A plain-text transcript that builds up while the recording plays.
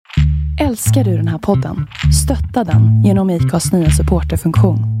Älskar du den här podden? Stötta den genom IKAs nya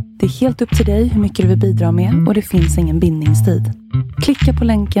supporterfunktion. Det är helt upp till dig hur mycket du vill bidra med och det finns ingen bindningstid. Klicka på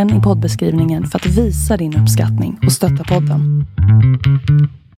länken i poddbeskrivningen för att visa din uppskattning och stötta podden.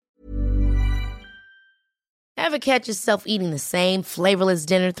 Ever catch yourself eating the same flavorless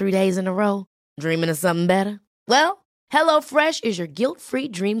dinner 3 days in a row? Dreaming of something better? Well, HelloFresh is your guilt-free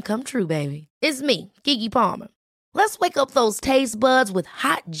dream come true, baby. It's me, Keke Palmer. Let's wake up those taste buds with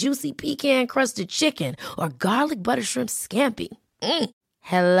hot, juicy pecan-crusted chicken or garlic butter shrimp scampi.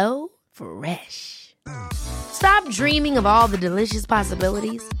 Hello Fresh. Stop dreaming of all the delicious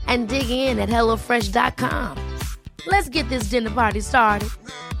possibilities and dig in at HelloFresh.com. Let's get this dinner party started.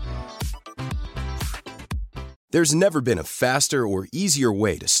 There's never been a faster or easier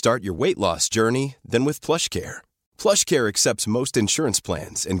way to start your weight loss journey than with PlushCare. PlushCare accepts most insurance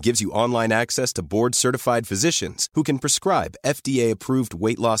plans and gives you online access to board-certified physicians who can prescribe FDA-approved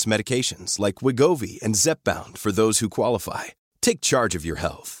weight loss medications like Wegovy and Zepbound for those who qualify. Take charge of your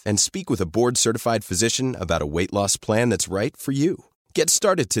health and speak with a board-certified physician about a weight loss plan that's right for you. Get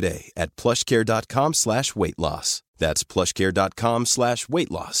started today at plushcare.com/weightloss. That's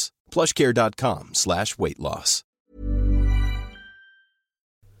plushcare.com/weightloss. plushcare.com/weightloss.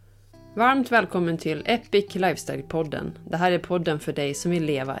 Varmt välkommen till Epic Lifestyle-podden. Det här är podden för dig som vill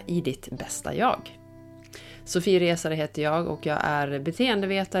leva i ditt bästa jag. Sofie Resare heter jag och jag är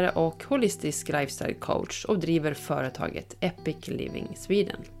beteendevetare och holistisk lifestyle coach och driver företaget Epic Living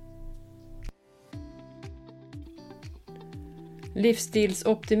Sweden.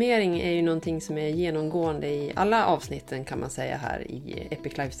 Livsstilsoptimering är ju någonting som är genomgående i alla avsnitten kan man säga här i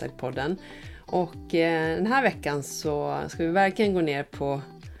Epic Lifestyle-podden. Och den här veckan så ska vi verkligen gå ner på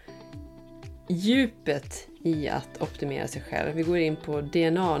djupet i att optimera sig själv. Vi går in på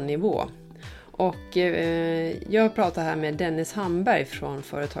DNA-nivå. Och jag pratar här med Dennis Hamberg från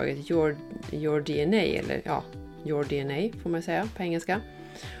företaget Your DNA, eller ja, Your DNA får man säga på engelska.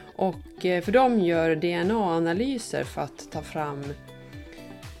 Och för de gör DNA-analyser för att ta fram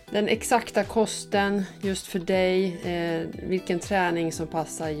den exakta kosten just för dig, vilken träning som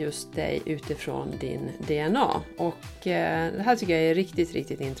passar just dig utifrån din DNA. Och det här tycker jag är riktigt,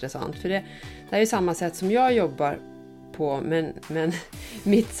 riktigt intressant. För det är ju samma sätt som jag jobbar på, men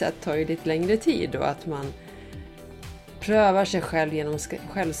mitt sätt tar ju lite längre tid och att man prövar sig själv genom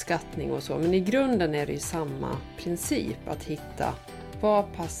självskattning och så. Men i grunden är det ju samma princip, att hitta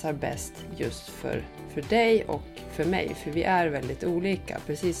vad passar bäst just för dig och för mig. För vi är väldigt olika,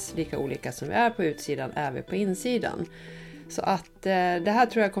 precis lika olika som vi är på utsidan är vi på insidan. Så att det här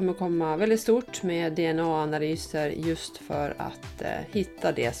tror jag kommer komma väldigt stort med DNA-analyser just för att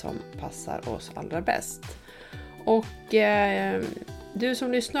hitta det som passar oss allra bäst. Och du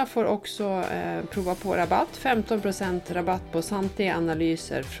som lyssnar får också prova på rabatt. 15% rabatt på samtliga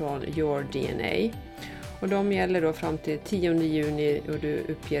analyser från Your DNA. Och de gäller då fram till 10 juni och du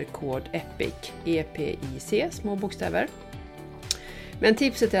uppger kod EPIC, EPIC, små bokstäver. Men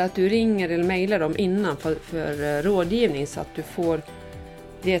tipset är att du ringer eller mejlar dem innan för rådgivning så att du får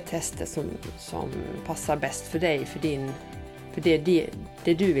det testet som passar bäst för dig, för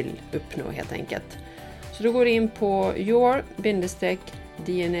det du vill uppnå helt enkelt. Så då går du in på your-dna.se,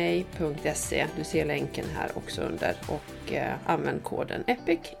 du ser länken här också under, och använd koden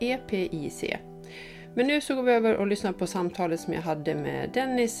EPIC, EPIC. Men nu så går vi över och lyssnar på samtalet som jag hade med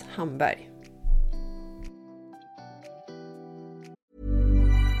Dennis Hamberg.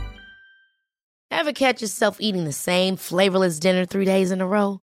 Ever catch yourself eating the same flavorless dinner 3 days in a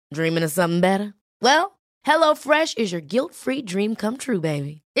row? Dreaming of something better? Well, HelloFresh is your guilt-free dream come true,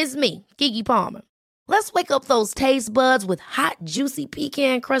 baby. It's me, Keke Palmer. Let's wake up those taste buds with hot, juicy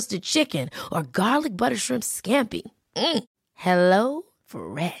pecan-crusted chicken or garlic butter shrimp scampi. Hello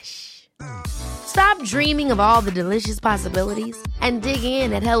Fresh. Stop dreaming of all the delicious possibilities and dig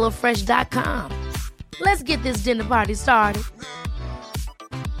in at HelloFresh.com. Let's get this dinner party started.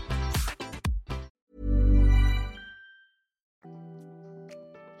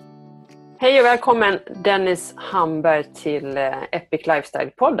 Hej och välkommen Dennis Hamberg till Epic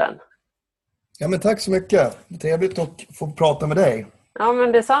Lifestyle-podden. Ja, men tack så mycket. Trevligt att få prata med dig. Ja,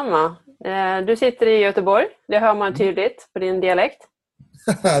 men detsamma. Du sitter i Göteborg. Det hör man tydligt på din dialekt.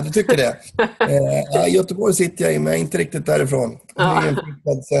 Du tycker det? I Göteborg sitter jag i, men inte riktigt därifrån. Jag är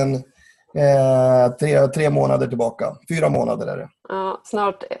inflyttad sedan 3 månader tillbaka. 4 månader är det. Ja,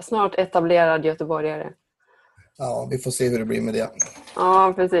 snart etablerad göteborgare. Ja, vi får se hur det blir med det.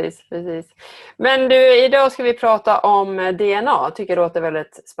 Ja, precis. Men du, idag ska vi prata om DNA. Tycker det låter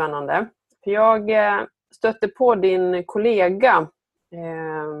väldigt spännande. För jag stötte på din kollega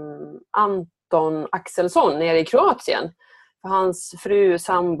Anton Axelsson nere i Kroatien För hans fru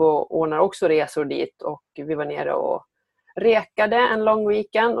sambo ordnar också resor dit och vi var nere och rekade en lång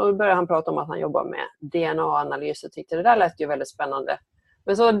weekend och då började han prata om att han jobbar med DNA-analys och tyckte det där lät ju väldigt spännande.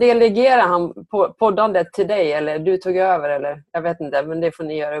 Men så delegerar han poddandet till dig eller du tog över eller jag vet inte, men det får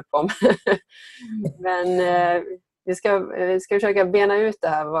ni göra upp om. Men vi ska försöka bena ut det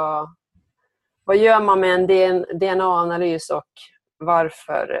här. Vad gör man med en DNA-analys och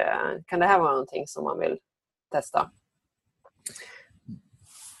varför kan det här vara någonting som man vill testa?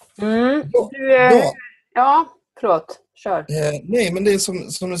 Ja, förlåt. Kör. Nej, men det är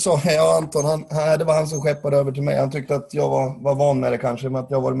som du sa, Anton, det var han som skeppade över till mig. Han tyckte att jag var van med det kanske, med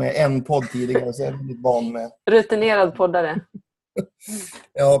att jag var med en podd tidigare, så jag är lite van med. Rutinerad poddare.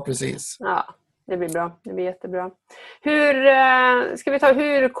 Ja, precis. Ja, det blir bra. Det blir jättebra.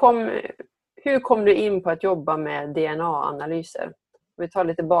 Hur kom du in på att jobba med DNA-analyser? Vi tar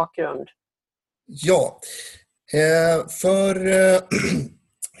lite bakgrund. Ja, för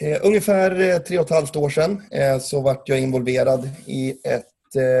ungefär 3,5 år sedan så vart jag involverad i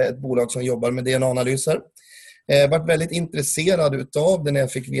ett bolag som jobbar med DNA-analyser. Jag var väldigt intresserad utav det när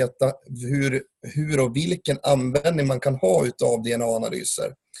jag fick veta hur och vilken användning man kan ha utav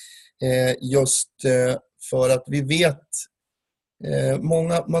DNA-analyser. Just för att vi vet,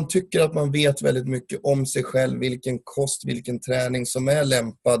 man tycker att man vet väldigt mycket om sig själv, vilken kost, vilken träning som är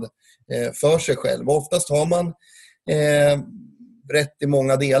lämpad för sig själv. Och oftast har man rätt i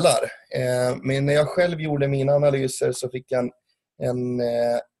många delar. Men när jag själv gjorde mina analyser så fick jag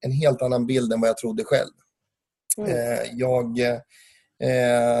en helt annan bild än vad jag trodde själv. Jag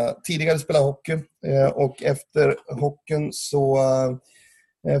tidigare spelade hockey och efter hockeyn så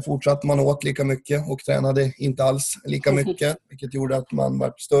fortsatte man åt lika mycket och tränade inte alls lika mycket, vilket gjorde att man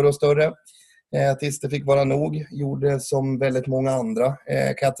var större och större. Tills det fick vara nog, gjorde som väldigt många andra,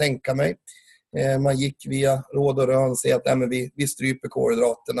 kan jag tänka mig. Man gick via råd och rön och säger att vi stryper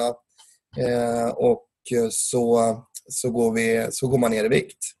kolhydraterna och så går man ner i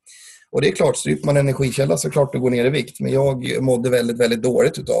vikt. Och det är klart, stryper man energikälla så klart det går ner i vikt. Men jag mådde väldigt, väldigt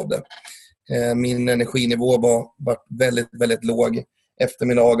dåligt utav det. Min energinivå var väldigt, väldigt låg.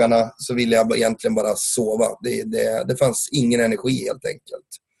 Eftermiddagarna så ville jag egentligen bara sova. Det fanns ingen energi helt enkelt.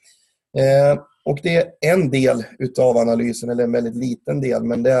 Och det är en del utav analysen, eller en väldigt liten del,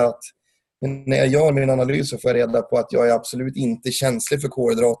 men det är att när jag gör min analys så får jag reda på att jag är absolut inte känslig för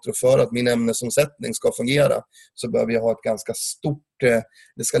kolhydrater, och för att min ämnesomsättning ska fungera så behöver jag ha ett ganska stort,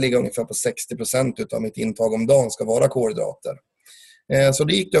 det ska ligga ungefär på 60% utav mitt intag om dagen ska vara kolhydrater. Så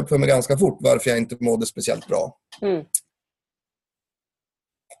det gick upp för mig ganska fort varför jag inte mådde speciellt bra.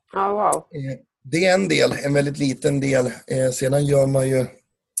 Wow. Det är en del, en väldigt liten del. Sedan gör man ju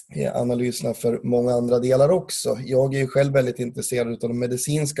analyserna för många andra delar också. Jag är ju själv väldigt intresserad av de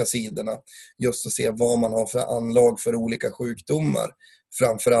medicinska sidorna. Just att se vad man har för anlag för olika sjukdomar.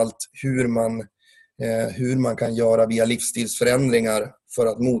 Framförallt hur man kan göra via livsstilsförändringar för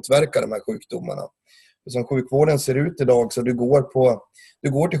att motverka de här sjukdomarna. Som sjukvården ser ut idag så du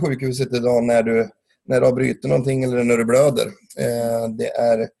går till sjukhuset idag när du har brutit någonting eller när du blöder. Det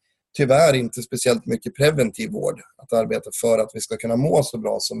är tyvärr inte speciellt mycket preventiv vård att arbeta för att vi ska kunna må så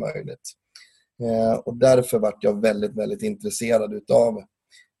bra som möjligt. Och därför var jag väldigt, väldigt intresserad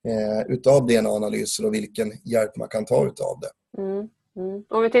utav DNA-analyser och vilken hjälp man kan ta utav det.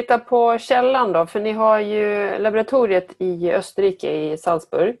 Om vi tittar på källan då, för ni har ju laboratoriet i Österrike i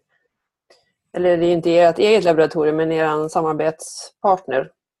Salzburg. Eller det är inte ert eget laboratorium, men er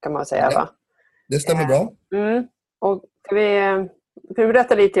samarbetspartner kan man säga, va? Det stämmer bra. Och kan vi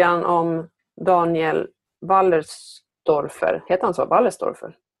berätta lite grann om Daniel Wallerstorfer? Heter han så?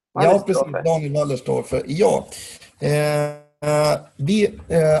 Wallerstorfer? Ja, precis. Daniel Wallerstorfer. Ja. Vi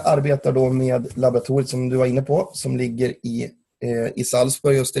arbetar då med laboratoriet som du var inne på, som ligger i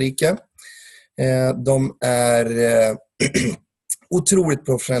Salzburg, Österrike. De är otroligt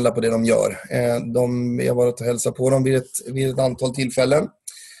professionella på det de gör. Jag har varit och hälsat på dem vid ett antal tillfällen.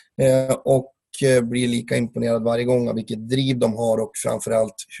 Och blir lika imponerad varje gång av vilket driv de har och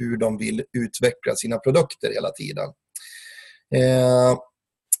framförallt hur de vill utveckla sina produkter hela tiden.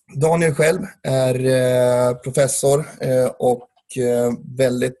 Daniel själv är professor och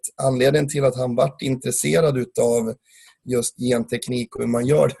väldigt anledningen till att han varit intresserad utav just genteknik och hur man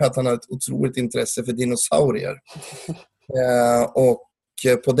gör det, att han har ett otroligt intresse för dinosaurier. Och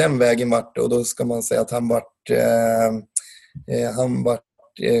på den vägen vart det, och då ska man säga att han vart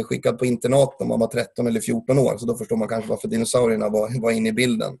skickad på internat när man var 13 eller 14 år. Så då förstår man kanske varför dinosaurierna var inne i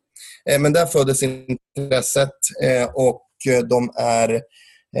bilden. Men där föddes intresset och de är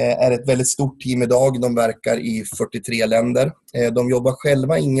ett väldigt stort team idag. De verkar i 43 länder. De jobbar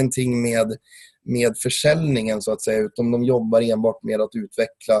själva ingenting med med försäljningen så att säga, utan de jobbar enbart med att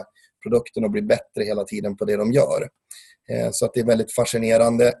utveckla produkten och bli bättre hela tiden på det de gör. Så att det är väldigt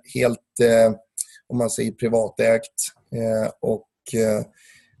fascinerande, helt om man säger privatägt och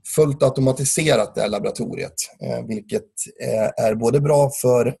fullt automatiserat det här laboratoriet, vilket är både bra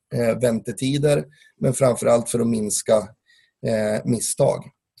för väntetider men framförallt för att minska misstag.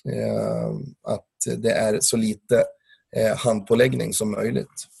 Att det är så lite handpåläggning som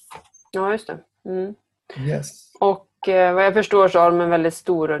möjligt. Ja, just det. Yes. Och vad jag förstår så har de en väldigt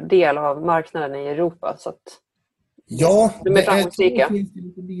stor del av marknaden i Europa. Så att Ja, de är framgångsrika. Det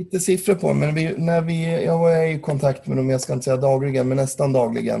finns lite siffror på, men jag är i kontakt med dem, jag ska inte säga dagligen, men nästan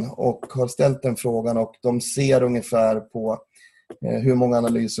dagligen, och har ställt den frågan, och de ser ungefär på hur många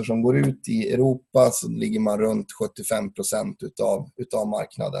analyser som går ut i Europa, så ligger man runt 75% utav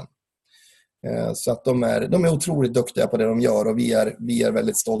marknaden. Så att de är otroligt duktiga på det de gör, och vi är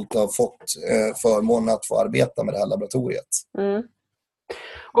väldigt stolta att ha fått förmånen att få arbeta med det här laboratoriet.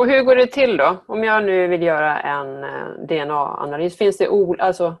 Och hur går det till då? Om jag nu vill göra en DNA-analys, finns det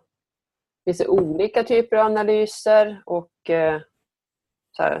olika typer av analyser och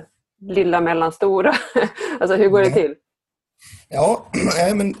så här, lilla, mellanstora? Alltså hur går det till? Ja,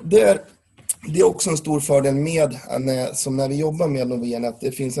 men det är också en stor fördel med som när vi jobbar med Novene, att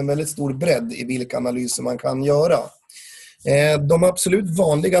det finns en väldigt stor bredd i vilka analyser man kan göra. De absolut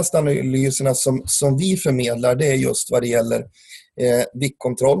vanligaste analyserna som vi förmedlar, det är just vad det gäller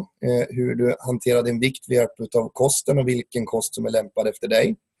viktkontroll, hur du hanterar din vikt vid hjälp av kosten och vilken kost som är lämpad efter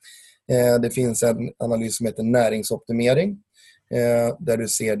dig. Det finns en analys som heter näringsoptimering, där du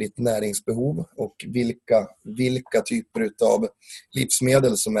ser ditt näringsbehov och vilka typer av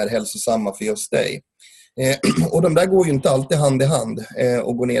livsmedel som är hälsosamma för just dig. Och de där går ju inte alltid hand i hand,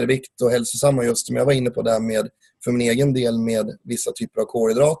 och går ner i vikt och hälsosamma, just som jag var inne på där med för min egen del med vissa typer av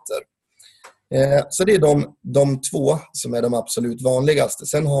kolhydrater. Så det är de två som är de absolut vanligaste.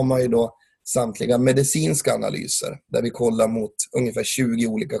 Sen har man ju då samtliga medicinska analyser där vi kollar mot ungefär 20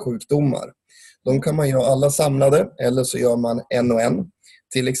 olika sjukdomar. De kan man göra alla samlade, eller så gör man en och en.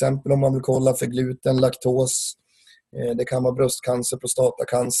 Till exempel om man vill kolla för gluten, laktos, det kan vara bröstcancer,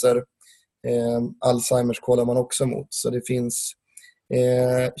 prostatacancer, Alzheimers kollar man också mot. Så det finns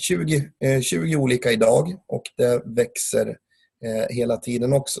 20 olika idag, och det växer hela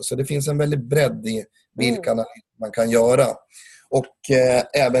tiden också. Så det finns en väldigt bredd i vilka analyser man kan göra. Och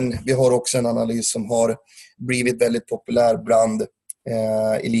även vi har också en analys som har blivit väldigt populär bland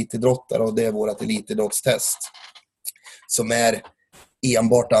elitidrottare, och det är vårt elitidrottstest, som är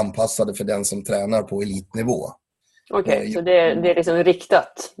enbart anpassade för den som tränar på elitnivå. Okej, så det är liksom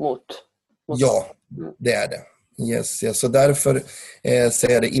riktat mot Ja, det är det. Yes. Så därför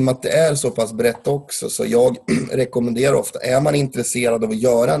säger jag det, i och med att det är så pass brett också, så jag rekommenderar ofta, är man intresserad av att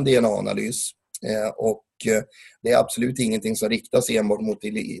göra en DNA-analys, och det är absolut ingenting som riktas enbart mot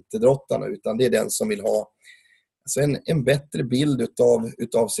elitidrottarna, utan det är den som vill ha alltså en bättre bild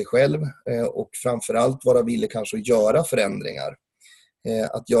utav sig själv, och framförallt vara villig kanske att göra förändringar.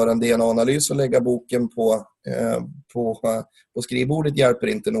 Att göra en DNA-analys och lägga boken på skrivbordet hjälper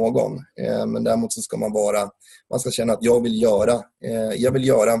inte någon. Men däremot så ska man ska känna att jag vill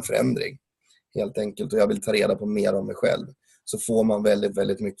göra en förändring helt enkelt, och jag vill ta reda på mer om mig själv. Så får man väldigt,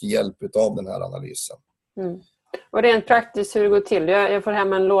 väldigt mycket hjälp av den här analysen. Och rent praktiskt hur det går till? Jag får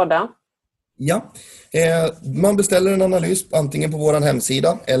hem en låda. Ja, man beställer en analys antingen på vår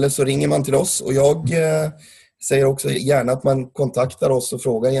hemsida, eller så ringer man till oss, och jag säger också gärna att man kontaktar oss och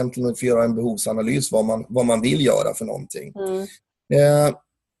frågar egentligen om vi får göra en behovsanalys, vad man vill göra för någonting.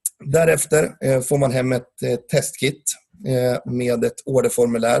 Därefter får man hem ett testkit med ett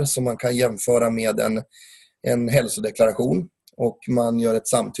orderformulär som man kan jämföra med en hälsodeklaration, och man gör ett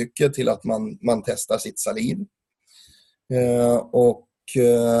samtycke till att man testar sitt saliv. Och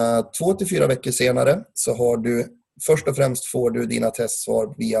 2 till 4 veckor senare så har du, först och främst får du dina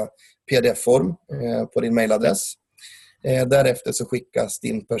testsvar via pdf-form på din mailadress. Därefter så skickas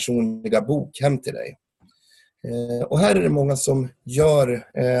din personliga bok hem till dig. Och här är det många som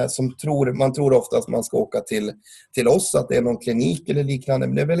man tror ofta att man ska åka till oss, att det är någon klinik eller liknande,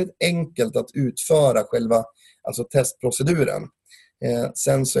 men det är väldigt enkelt att utföra själva testproceduren.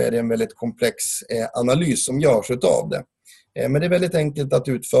 Sen så är det en väldigt komplex analys som görs utav det. Men det är väldigt enkelt att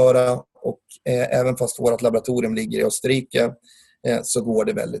utföra, och även fast vårt laboratorium ligger i Österrike så går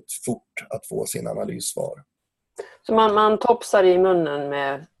det väldigt fort att få sin analyssvar. Så man topsar i munnen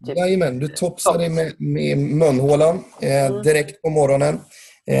med... Jajamän, du topsar dig med munhålan direkt på morgonen.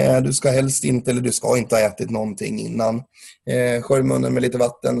 Du ska helst inte, eller du ska inte ha ätit någonting innan. Skölj munnen med lite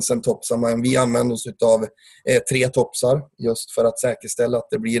vatten, sen topsar man. Vi använder oss av 3 topsar just för att säkerställa att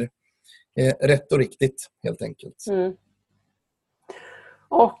det blir rätt och riktigt helt enkelt. Mm.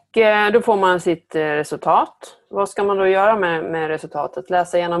 Och då får man sitt resultat. Vad ska man då göra med resultatet?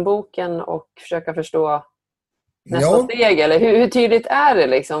 Läsa igenom boken och försöka förstå nästa steg? Eller hur tydligt är det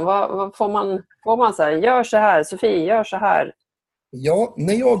liksom? Vad får man så här, gör så här, Sofie, gör så här? Ja,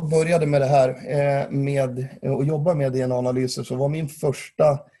 när jag började med det här med att jobba med DNA-analyser så var min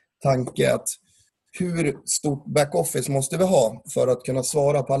första tanke att hur stort backoffice måste vi ha för att kunna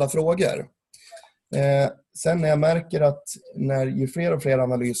svara på alla frågor? Sen när jag märker att ju fler och fler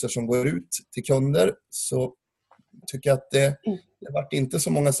analyser som går ut till kunder så tycker jag att det var inte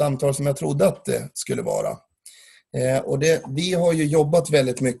så många samtal som jag trodde att det skulle vara. Och vi har ju jobbat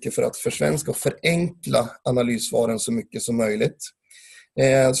väldigt mycket för att försvenska och förenkla analyssvaren så mycket som möjligt.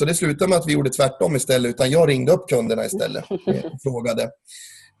 Så det slutade med att vi gjorde tvärtom istället, utan jag ringde upp kunderna istället och frågade.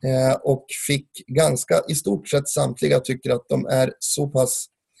 Och fick i stort sett samtliga tycker att de är så pass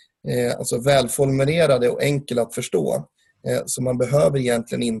välformulerade och enkla att förstå. Så man behöver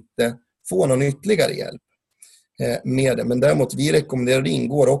egentligen inte få någon ytterligare hjälp med det. Men däremot vi rekommenderar, det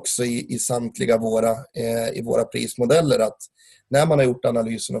ingår också i samtliga våra prismodeller, att när man har gjort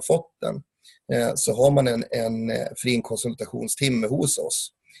analysen och fått den så har man en fri konsultationstimme hos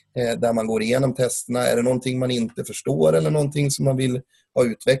oss där man går igenom testerna. Är det någonting man inte förstår eller någonting som man vill ha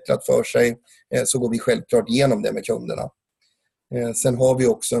utvecklat för sig så går vi självklart igenom det med kunderna. Sen har vi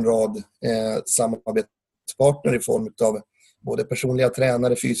också en rad samarbetspartner i form av både personliga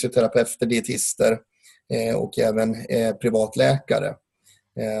tränare, fysioterapeuter, dietister och även privatläkare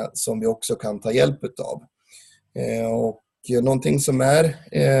som vi också kan ta hjälp av. Och någonting som är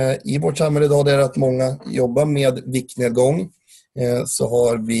i vårt samhälle idag är att många jobbar med viktnedgång.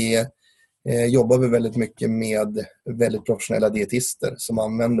 Så jobbar vi väldigt mycket med väldigt professionella dietister som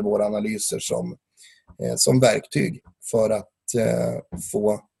använder våra analyser som verktyg för att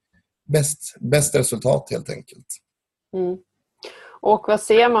få bäst resultat helt enkelt. Mm. Och vad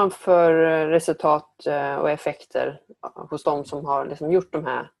ser man för resultat och effekter hos de som har liksom gjort de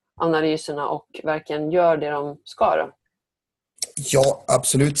här analyserna och verkligen gör det de ska då? Ja,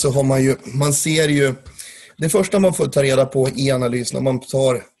 absolut, så har man ser ju det första man får ta reda på i analysen om man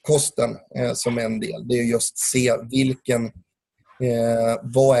tar kosten som en del, det är just se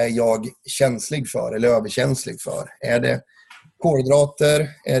vad är jag känslig för eller överkänslig för. Är det kolhydrater,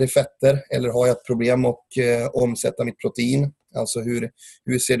 är det fetter eller har jag ett problem att omsätta mitt protein? Alltså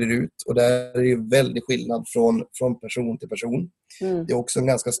hur ser det ut? Och där är det väldigt skillnad från person till person. Mm. Det är också en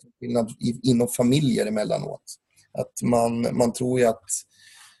ganska stor skillnad inom familjer emellanåt. Att man tror ju att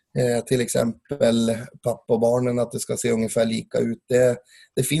till exempel pappa och barnen att det ska se ungefär lika ut.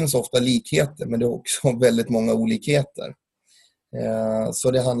 Det finns ofta likheter men det är också väldigt många olikheter.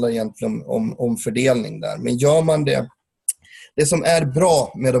 Så det handlar egentligen om fördelning där. Men gör man det som är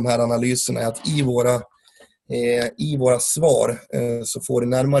bra med de här analyserna är att i våra svar så får du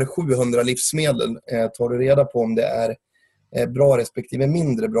närmare 700 livsmedel. Tar du reda på om det är bra respektive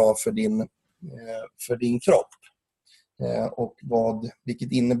mindre bra för din kropp. Och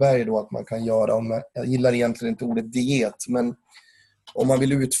vilket innebär ju då att man kan göra, jag gillar egentligen inte ordet diet, men om man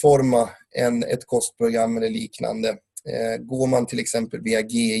vill utforma ett kostprogram eller liknande, går man till exempel via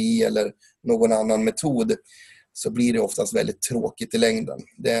GI eller någon annan metod så blir det oftast väldigt tråkigt i längden.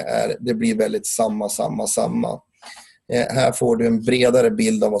 Det blir väldigt samma. Här får du en bredare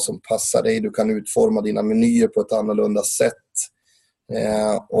bild av vad som passar dig. Du kan utforma dina menyer på ett annorlunda sätt.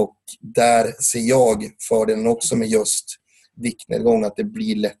 Och där ser jag fördelen också med just viktnedgång, att det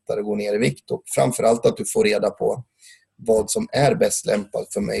blir lättare att gå ner i vikt och framförallt att du får reda på vad som är bäst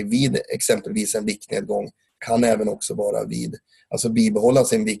lämpat för mig vid exempelvis en viktnedgång. Kan även också vara vid bibehålla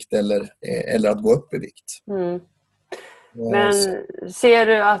sin vikt eller att gå upp i vikt. Mm. Men ser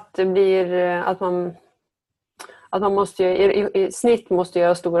du att det blir att man måste i snitt måste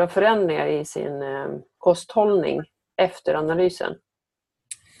göra stora förändringar i sin kosthållning efter analysen?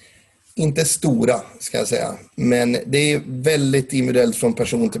 Inte stora ska jag säga, men det är väldigt individuellt från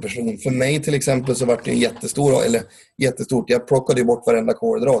person till person. För mig till exempel så var det jättestort. Jag plockade ju bort varenda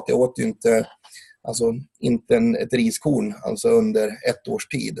kolhydrat. Jag åt ju inte ett riskorn under ett års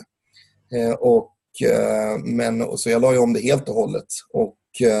tid. Så jag la ju om det helt och hållet.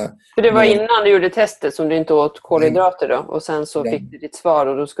 För det var innan du gjorde testet som du inte åt kolhydrater då? Och sen så fick du ditt svar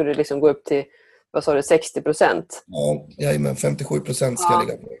och då skulle du liksom gå upp till, vad sa du, 60%? Ja, men 57% ska jag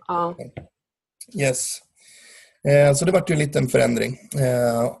ligga på. Ja. Yes. Så det var ju en liten förändring.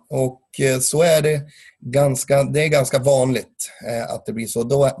 Och så är det är ganska vanligt att det blir så.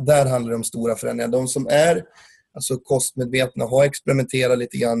 Där handlar det om stora förändringar. De som är kostmedvetna har experimenterat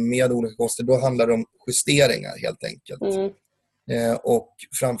lite grann med olika koster, då handlar det om justeringar helt enkelt. Mm. Och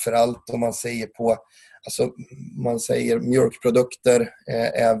framförallt om man säger på, alltså man säger mjölkprodukter,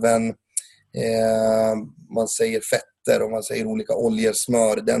 även man säger fetter och man säger olika oljor,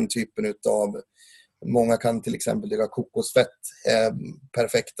 smör, den typen utav. Många kan till exempel tycka kokosfett är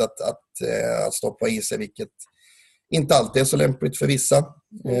perfekt att stoppa i sig, vilket inte alltid är så lämpligt för vissa.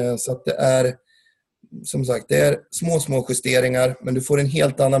 Så att det är, som sagt, det är små justeringar, men du får en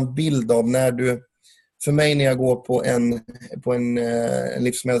helt annan bild av när du, för mig när jag går på en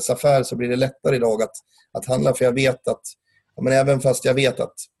livsmedelsaffär, så blir det lättare idag att handla, för jag vet att, men även fast jag vet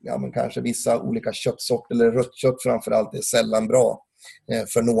att men kanske vissa olika köttsorter eller rött kött framförallt är sällan bra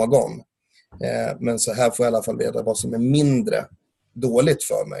för någon. Men så här får jag i alla fall veta vad som är mindre dåligt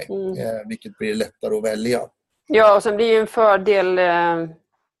för mig, vilket blir lättare att välja. Ja, och sen blir det ju en fördel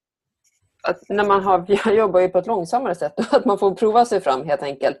att när jag jobbar ju på ett långsammare sätt, att man får prova sig fram helt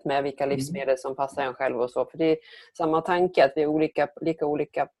enkelt med vilka livsmedel som passar en själv och så. För det är samma tanke att vi är lika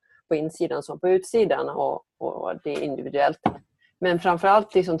olika på insidan som på utsidan, och det är individuellt. Men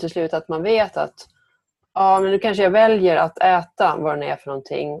framförallt liksom till slut att man vet att men nu kanske jag väljer att äta vad den är för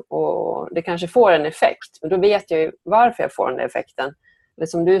någonting, och det kanske får en effekt. Men då vet jag ju varför jag får den effekten. Eller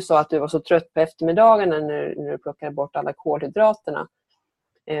som du sa, att du var så trött på eftermiddagen när du plockade bort alla kolhydraterna.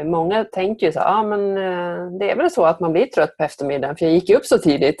 Många tänker ju så men det är väl så att man blir trött på eftermiddagen, för jag gick upp så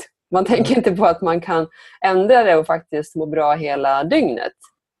tidigt. Man tänker inte på att man kan ändra det och faktiskt må bra hela dygnet.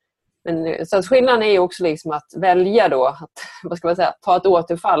 Men, så att skillnaden är ju också liksom att välja då, att, vad ska man säga, ta ett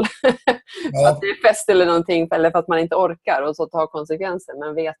återfall. Ja. Att det är fest eller någonting, eller för att man inte orkar, och så ta konsekvenser,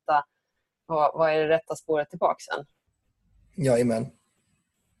 men veta vad är det rätta spåret tillbaka sen. Jajamän.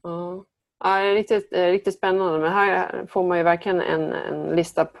 Ja, det är riktigt spännande. Men här får man ju verkligen en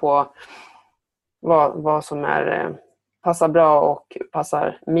lista på vad som passar bra och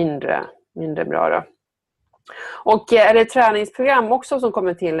passar mindre bra då. Och är det träningsprogram också som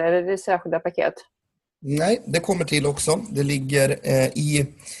kommer till? Är det särskilda paket? Nej, det kommer till också. Det ligger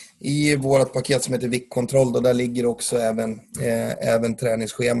i vårt paket som heter viktkontroll. Där ligger också även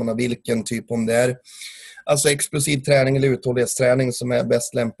träningsscheman, vilken typ, om det är alltså explosiv träning eller uthållighetsträning som är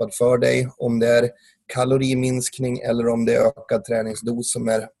bäst lämpad för dig. Om det är kaloriminskning eller om det är ökad träningsdos som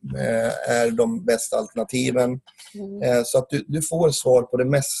är de bästa alternativen. Så att du får svar på det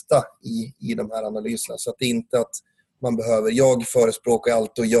mesta i de här analyserna. Så att det är inte att man behöver, jag förespråkar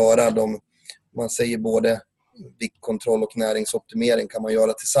alltid att göra dem, man säger både viktkontroll och näringsoptimering kan man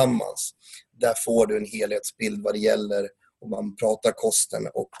göra tillsammans. Där får du en helhetsbild vad det gäller om man pratar kosten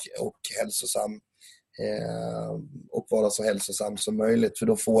och hälsosam och vara så hälsosam som möjligt. För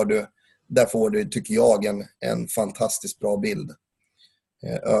där får du, tycker jag, en fantastiskt bra bild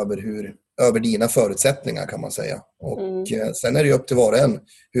över dina förutsättningar, kan man säga. Och sen är det upp till var och en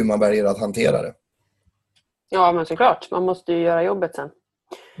hur man väljer att hantera det. Ja, men såklart. Man måste ju göra jobbet sen.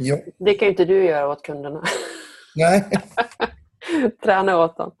 Ja. Det kan ju inte du göra åt kunderna. Nej. Träna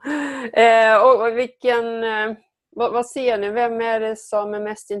åt dem. Och vilken... Vad ser ni? Vem är det som är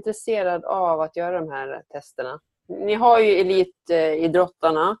mest intresserad av att göra de här testerna? Ni har ju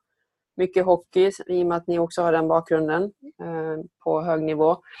elitidrottarna, mycket hockey, i och med att ni också har den bakgrunden på hög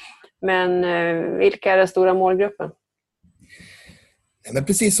nivå. Men vilka är den stora målgruppen? Men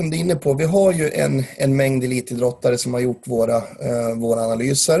precis som du är inne på, vi har ju en mängd elitidrottare som har gjort våra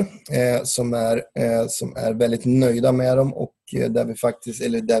analyser som är väldigt nöjda med dem, och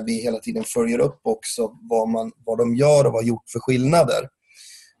där vi hela tiden följer upp också vad de gör och vad gjort för skillnader.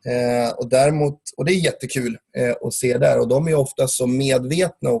 Och det är jättekul att se där, och de är ofta så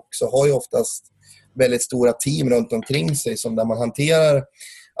medvetna också, har ju oftast väldigt stora team runt omkring sig som där man hanterar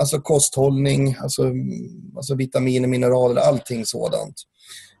alltså kosthållning, alltså vitaminer, mineraler, allting sådant.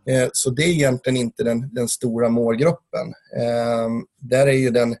 Så det är egentligen inte den stora målgruppen. Där är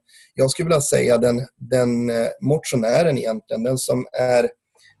ju jag skulle vilja säga den motionären egentligen,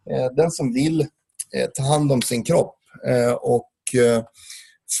 den som vill ta hand om sin kropp och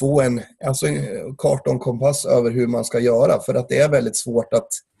få en karta och kompass över hur man ska göra, för att det är väldigt svårt att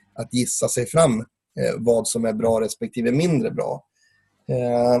gissa sig fram vad som är bra respektive mindre bra.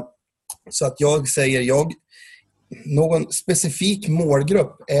 Så att jag säger, någon specifik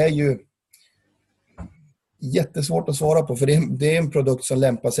målgrupp är ju jättesvårt att svara på, för det är en produkt som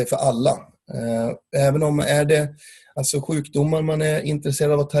lämpar sig för alla. Även om är det alltså sjukdomar man är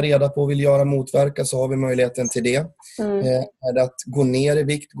intresserad av att ta reda på och vill göra motverka, så har vi möjligheten till det. Är det att gå ner i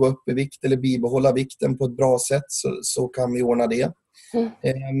vikt, gå upp i vikt eller bibehålla vikten på ett bra sätt, så kan vi ordna det.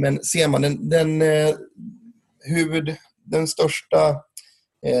 Men ser man den största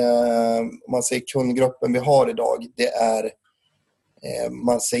om man säger kundgruppen vi har idag, det är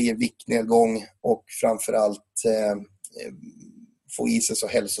man säger viktnedgång och framförallt få i sig så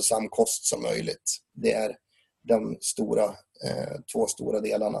hälsosam kost som möjligt. Det är de två stora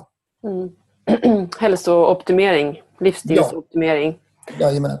delarna. Hälsooptimering, livsstilsoptimering. Ja,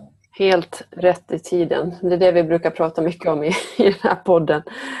 jajamän. Helt rätt i tiden. Det är det vi brukar prata mycket om i den här podden.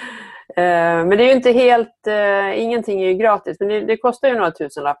 Men det är ju inte helt, ingenting är ju gratis, men det kostar ju några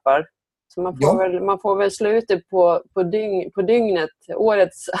tusenlappar. Så man får väl sluta på dygnet,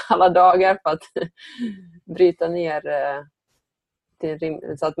 årets alla dagar för att bryta ner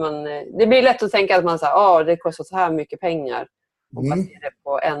så att det blir lätt att tänka att man säger det kostar så här mycket pengar och man ser det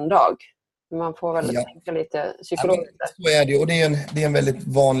på en dag. Man får väl tänka lite psykologiskt. Så är det, och det är en väldigt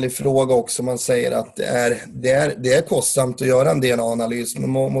vanlig fråga också. Man säger att det är kostsamt att göra en DNA-analys, men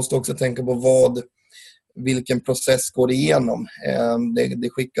man måste också tänka på vilken process går det igenom. Det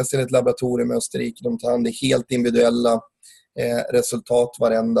skickas till ett laboratorium i Österrike. De tar hand om helt individuella resultat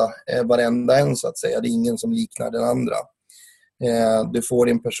varenda en, så att säga. Det är ingen som liknar den andra. Du får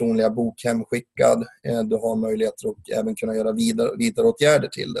din personliga bok hemskickad. Du har möjligheter att även kunna göra vidare åtgärder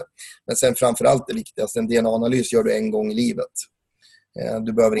till det. Men sen framförallt det viktigaste, en DNA-analys gör du en gång i livet.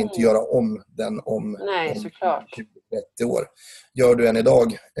 Du behöver inte göra om den om 30 år. Gör du en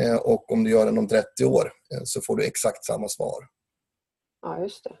idag och om du gör den om 30 år så får du exakt samma svar. Ja,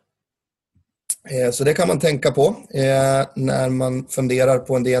 just det. Så det kan man tänka på när man funderar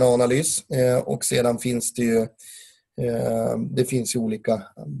på en DNA-analys. Och sedan finns det finns ju olika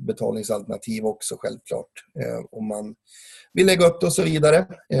betalningsalternativ också, självklart. Om man vill lägga upp det och så vidare.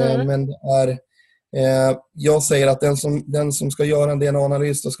 Men det är, jag säger att den som ska göra en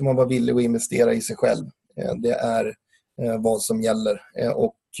DNA-analys, då ska man vara villig att investera i sig själv. Det är vad som gäller.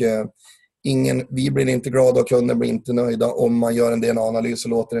 Och vi blir inte glada och kunden blir inte nöjda om man gör en DNA-analys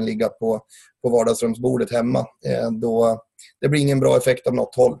och låter den ligga på vardagsrumsbordet hemma. Det blir ingen bra effekt av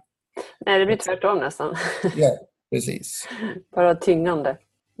något håll. Nej, det blir tvärtom nästan. Ja, precis. Bara tyngande.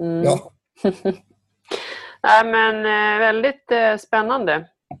 Ja. Nej, men väldigt spännande.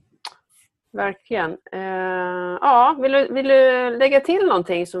 Verkligen. Vill du lägga till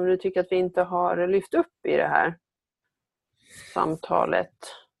någonting som du tycker att vi inte har lyft upp i det här samtalet?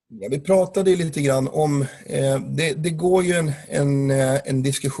 Ja, vi pratade lite grann om, det går ju en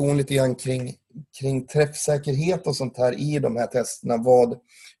diskussion lite grann kring träffsäkerhet och sånt här i de här testerna.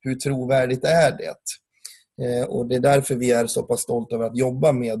 Hur trovärdigt är det? Och det är därför vi är så pass stolta över att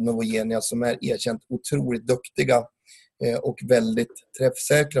jobba med Novogenia, som är erkänt otroligt duktiga och väldigt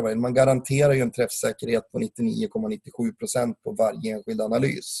träffsäkra. Man garanterar ju en träffsäkerhet på 99,97% på varje enskild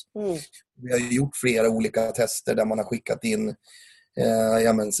analys. Vi har ju gjort flera olika tester där man har skickat in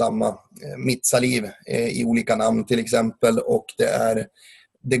samma mitt saliv i olika namn till exempel, och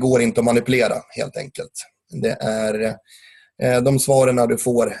det går inte att manipulera helt enkelt. De svaren du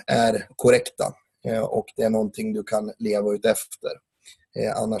får är korrekta och det är någonting du kan leva ut efter.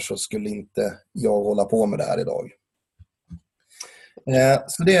 Annars så skulle inte jag hålla på med det här idag.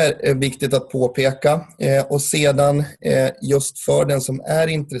 Så det är viktigt att påpeka. Och sedan just för den som är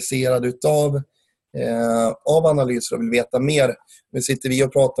intresserad av analyser och vill veta mer. Nu sitter vi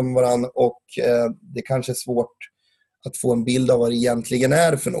och pratar med varandra och det kanske är svårt att få en bild av vad det egentligen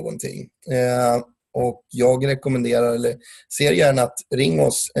är för någonting. Och jag rekommenderar, eller ser gärna att ring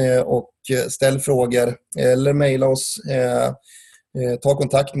oss och ställ frågor eller mejla oss. Ta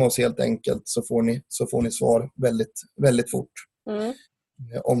kontakt med oss helt enkelt, så får ni svar väldigt, väldigt fort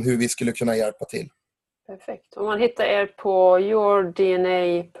om hur vi skulle kunna hjälpa till. Perfekt. Om man hittar er på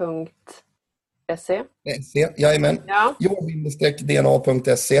yourdna.se. Jajamän.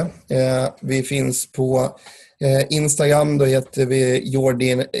 Your-dna.se. Vi finns på Instagram, då heter vi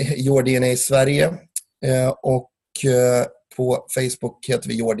YourDNA Sverige. Och på Facebook heter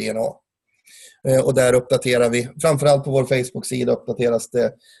vi YourDNA. Och där uppdaterar vi, framförallt på vår Facebook-sida uppdateras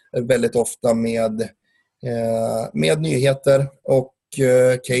det väldigt ofta med nyheter och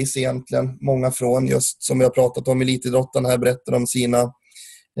case egentligen. Många från, just som vi har pratat om, elitidrottarna här berättar om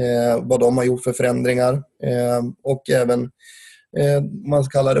vad de har gjort för förändringar. Och även man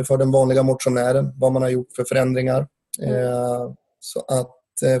kallar det för den vanliga motionären, vad man har gjort för förändringar. Så att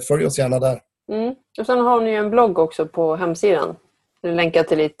följ oss gärna där. Och sen har ni ju en blogg också på hemsidan. Du länkar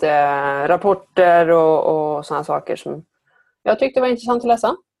till lite rapporter och sådana saker som jag tyckte var intressant att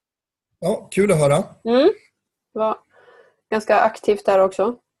läsa. Ja, kul att höra. Det var ganska aktivt där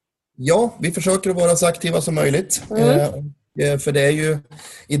också. Ja, vi försöker att vara så aktiva som möjligt. För det är ju,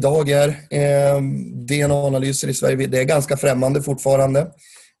 idag är DNA-analyser i Sverige, det är ganska främmande fortfarande.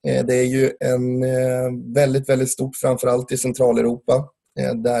 Det är ju en väldigt, väldigt stort, framförallt i Centraleuropa,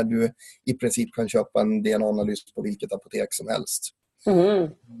 där du i princip kan köpa en DNA-analys på vilket apotek som helst.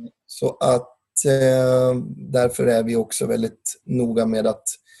 Så att därför är vi också väldigt noga med att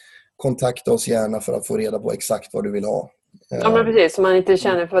kontakta oss gärna för att få reda på exakt vad du vill ha. Ja, men precis, så man inte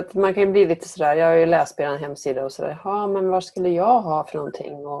känner, för att man kan ju bli lite sådär, jag har ju läst på er hemsida och sådär, ja men vad skulle jag ha för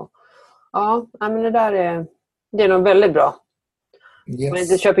någonting? Och, ja, men det där är nog väldigt bra. Yes. Man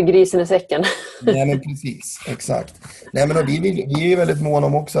inte köper grisen i säcken. Nej, men precis, exakt. Nej, men vi är väldigt måna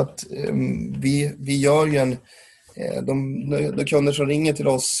om också att vi gör ju de kunder som ringer till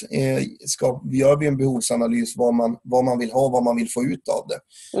oss gör vi en behovsanalys vad man vill ha, vad man vill få ut av det.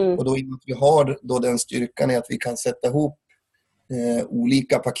 Och då att vi har då den styrkan är att vi kan sätta ihop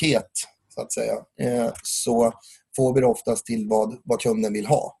olika paket så att säga, så får vi det oftast till vad kunden vill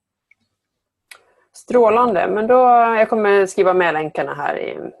ha. Strålande, men då jag kommer skriva med länkarna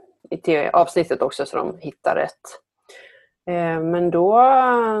här till avsnittet också så de hittar rätt. Men då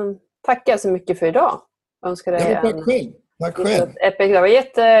tackar jag så mycket för idag. Önskar dig tack själv. Epic. Det var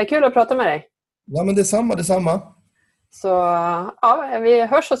jättekul att prata med dig. Ja, men detsamma. Så ja, vi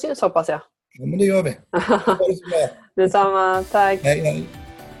hörs och syns hoppas jag. Ja, men det gör vi. Detsamma, tack. Hej.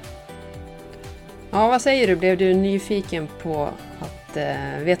 Ja, vad säger du? Blev du nyfiken på att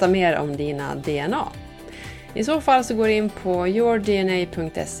veta mer om dina DNA? I så fall så går du in på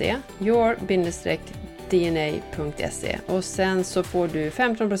yourdna.se, your-dna.se, och sen så får du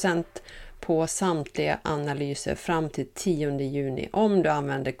 15% på samtliga analyser fram till 10 juni om du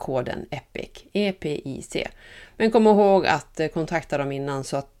använder koden EPIC, EPIC. Men kom ihåg att kontakta dem innan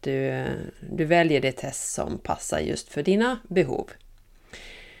så att du väljer det test som passar just för dina behov.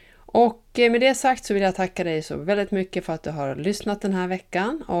 Och med det sagt så vill jag tacka dig så väldigt mycket för att du har lyssnat den här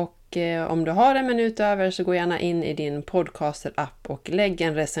veckan. Och om du har en minut över så gå gärna in i din podcaster-app och lägg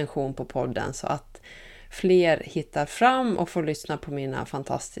en recension på podden så att fler hittar fram och får lyssna på mina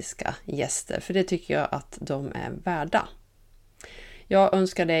fantastiska gäster. För det tycker jag att de är värda. Jag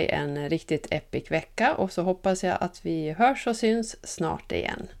önskar dig en riktigt epic vecka och så hoppas jag att vi hörs och syns snart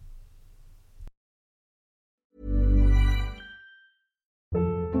igen.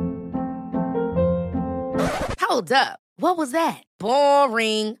 Hold up. What was that?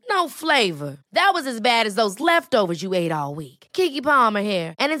 Boring. No flavor. That was as bad as those leftovers you ate all week. Keke Palmer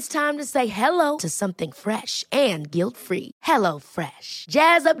here, and it's time to say hello to something fresh and guilt-free. Hello Fresh.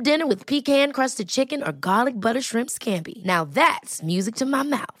 Jazz up dinner with pecan-crusted chicken or garlic butter shrimp scampi. Now that's music to my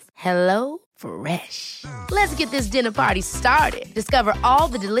mouth. Hello Fresh. Let's get this dinner party started. Discover all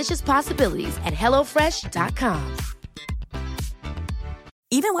the delicious possibilities at hellofresh.com.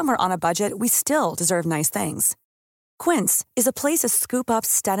 Even when we're on a budget, we still deserve nice things. Quince is a place to scoop up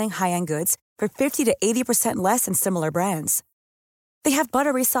stunning high-end goods for 50 to 80% less than similar brands. They have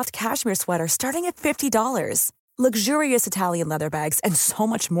buttery soft cashmere sweaters starting at $50, luxurious Italian leather bags, and so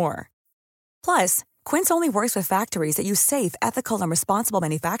much more. Plus, Quince only works with factories that use safe, ethical, and responsible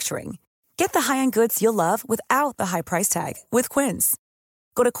manufacturing. Get the high-end goods you'll love without the high price tag with Quince.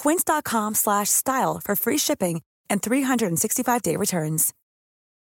 Go to quince.com/style for free shipping and 365-day returns.